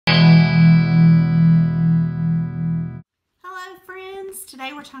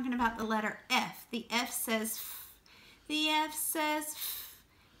Today we're talking about the letter F. The F says F. The F says F.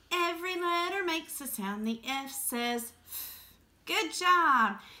 Every letter makes a sound. The F says F. Good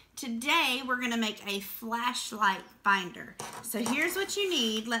job. Today we're going to make a flashlight finder. So here's what you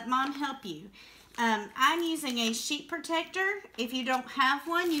need. Let Mom help you. I'm using a sheet protector. If you don't have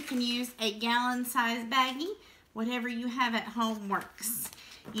one, you can use a gallon-sized baggie. Whatever you have at home works.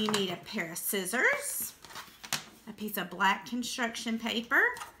 You need a pair of scissors, a piece of black construction paper,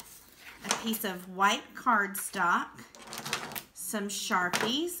 a piece of white cardstock, some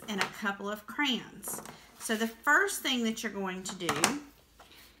Sharpies, and a couple of crayons. So the first thing that you're going to do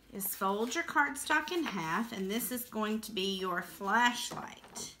is fold your cardstock in half, and this is going to be your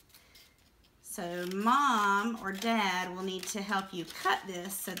flashlight. So Mom or Dad will need to help you cut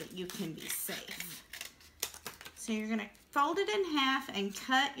this so that you can be safe. So you're going to fold it in half and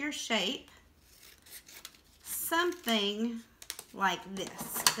cut your shape something like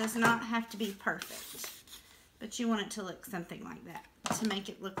this. It does not have to be perfect, but you want it to look something like that to make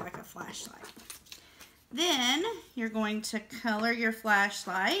it look like a flashlight. Then you're going to color your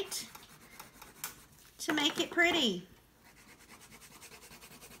flashlight to make it pretty.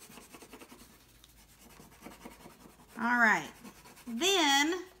 All right,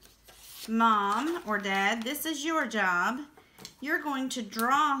 then Mom or Dad, this is your job. You're going to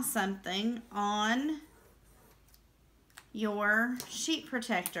draw something on your sheet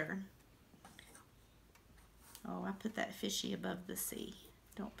protector. Oh, I put that fishy above the sea.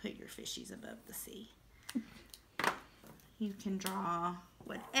 Don't put your fishies above the sea. You can draw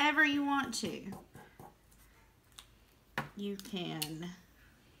whatever you want to. You can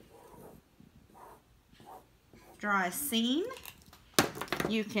draw a scene.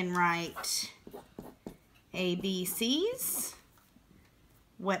 You can write ABCs.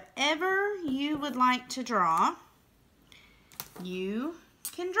 Whatever you would like to draw, you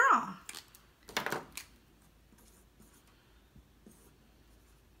can draw.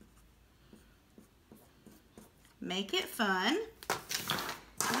 Make it fun.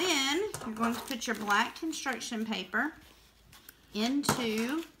 Then you're going to put your black construction paper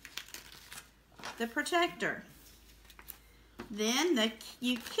into the protector. Then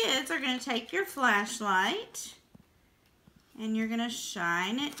you kids are going to take your flashlight and you're going to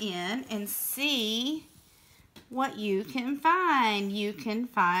shine it in and see what you can find. You can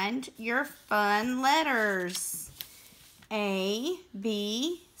find your fun letters. A,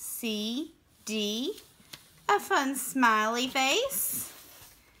 B, C, D. A fun smiley face.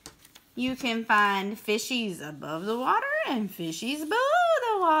 You can find fishies above the water and fishies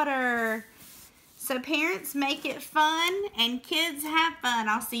below the water. So parents, make it fun and kids have fun.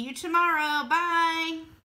 I'll see you tomorrow. Bye.